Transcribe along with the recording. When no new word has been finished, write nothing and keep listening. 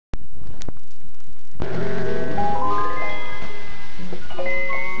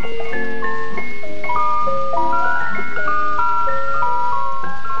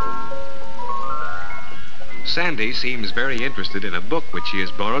Sandy seems very interested in a book which she has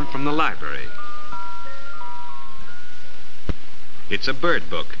borrowed from the library. It's a bird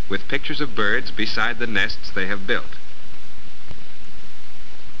book with pictures of birds beside the nests they have built.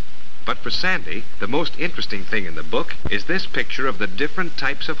 But for Sandy, the most interesting thing in the book is this picture of the different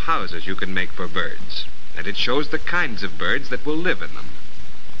types of houses you can make for birds, and it shows the kinds of birds that will live in them.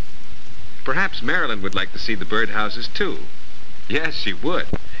 Perhaps Marilyn would like to see the birdhouses too. Yes, she would.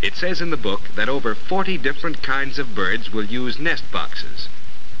 It says in the book that over 40 different kinds of birds will use nest boxes.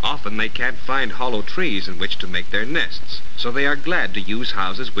 Often they can't find hollow trees in which to make their nests, so they are glad to use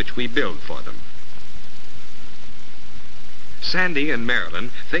houses which we build for them. Sandy and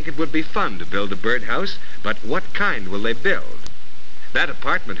Marilyn think it would be fun to build a birdhouse, but what kind will they build? That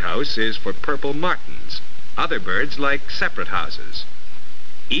apartment house is for purple martins. Other birds like separate houses.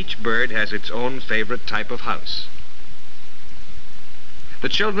 Each bird has its own favorite type of house. The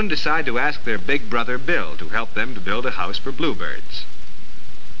children decide to ask their big brother Bill to help them to build a house for bluebirds.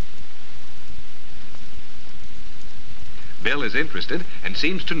 Bill is interested and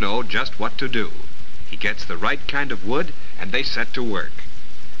seems to know just what to do. He gets the right kind of wood and they set to work.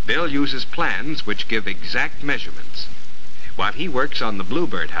 Bill uses plans which give exact measurements. While he works on the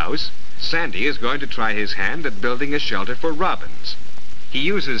bluebird house, Sandy is going to try his hand at building a shelter for robins. He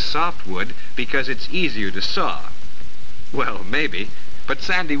uses soft wood because it's easier to saw. Well, maybe, but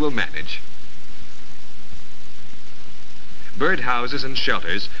Sandy will manage. Birdhouses and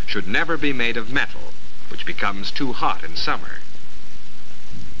shelters should never be made of metal, which becomes too hot in summer.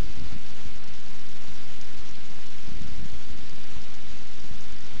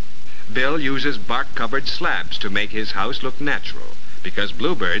 Bill uses bark-covered slabs to make his house look natural, because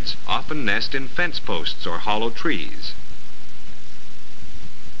bluebirds often nest in fence posts or hollow trees.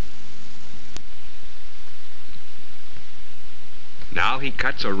 Now he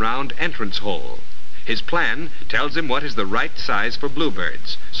cuts a round entrance hole. His plan tells him what is the right size for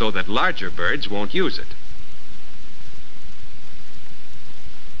bluebirds, so that larger birds won't use it.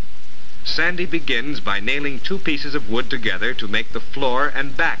 Sandy begins by nailing 2 pieces of wood together to make the floor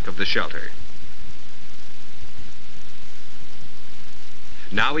and back of the shelter.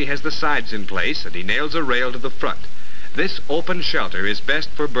 Now he has the sides in place and he nails a rail to the front. This open shelter is best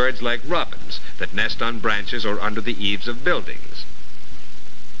for birds like robins that nest on branches or under the eaves of buildings.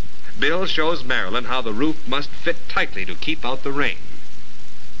 Bill shows Marilyn how the roof must fit tightly to keep out the rain.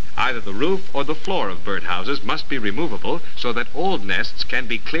 Either the roof or the floor of birdhouses must be removable so that old nests can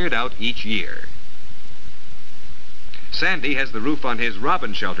be cleared out each year. Sandy has the roof on his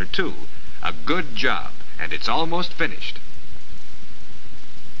robin shelter too. A good job, and it's almost finished.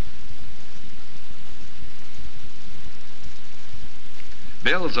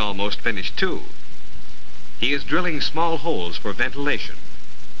 Bill's almost finished too. He is drilling small holes for ventilation.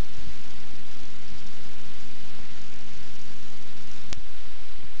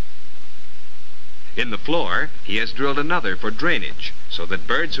 In the floor, he has drilled another for drainage, so that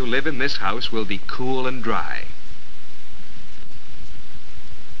birds who live in this house will be cool and dry.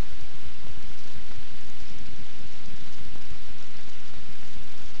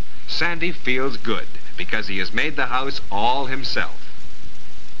 Sandy feels good because he has made the house all himself.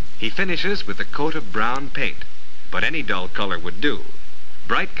 He finishes with a coat of brown paint, but any dull color would do.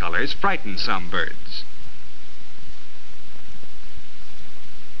 Bright colors frighten some birds.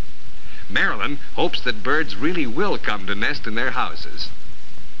 Marilyn hopes that birds really will come to nest in their houses.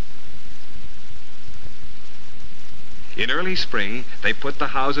 In early spring, they put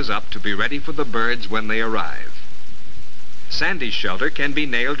the houses up to be ready for the birds when they arrive. Sandy's shelter can be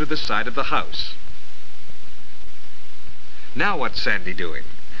nailed to the side of the house. Now what's Sandy doing?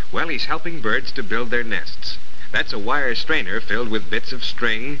 Well, he's helping birds to build their nests. That's a wire strainer filled with bits of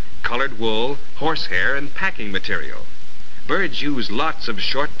string, colored wool, horsehair, and packing material. Birds use lots of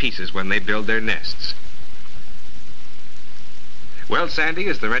short pieces when they build their nests. Well, Sandy,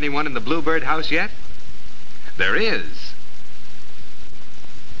 is there anyone in the bluebird house yet? There is.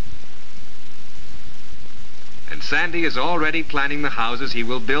 And Sandy is already planning the houses he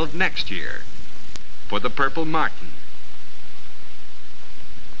will build next year for the purple martin,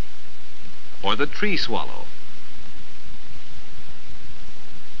 or the tree swallow,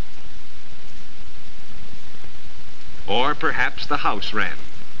 or perhaps the house wren.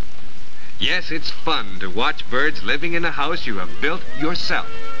 Yes, it's fun to watch birds living in a house you have built yourself.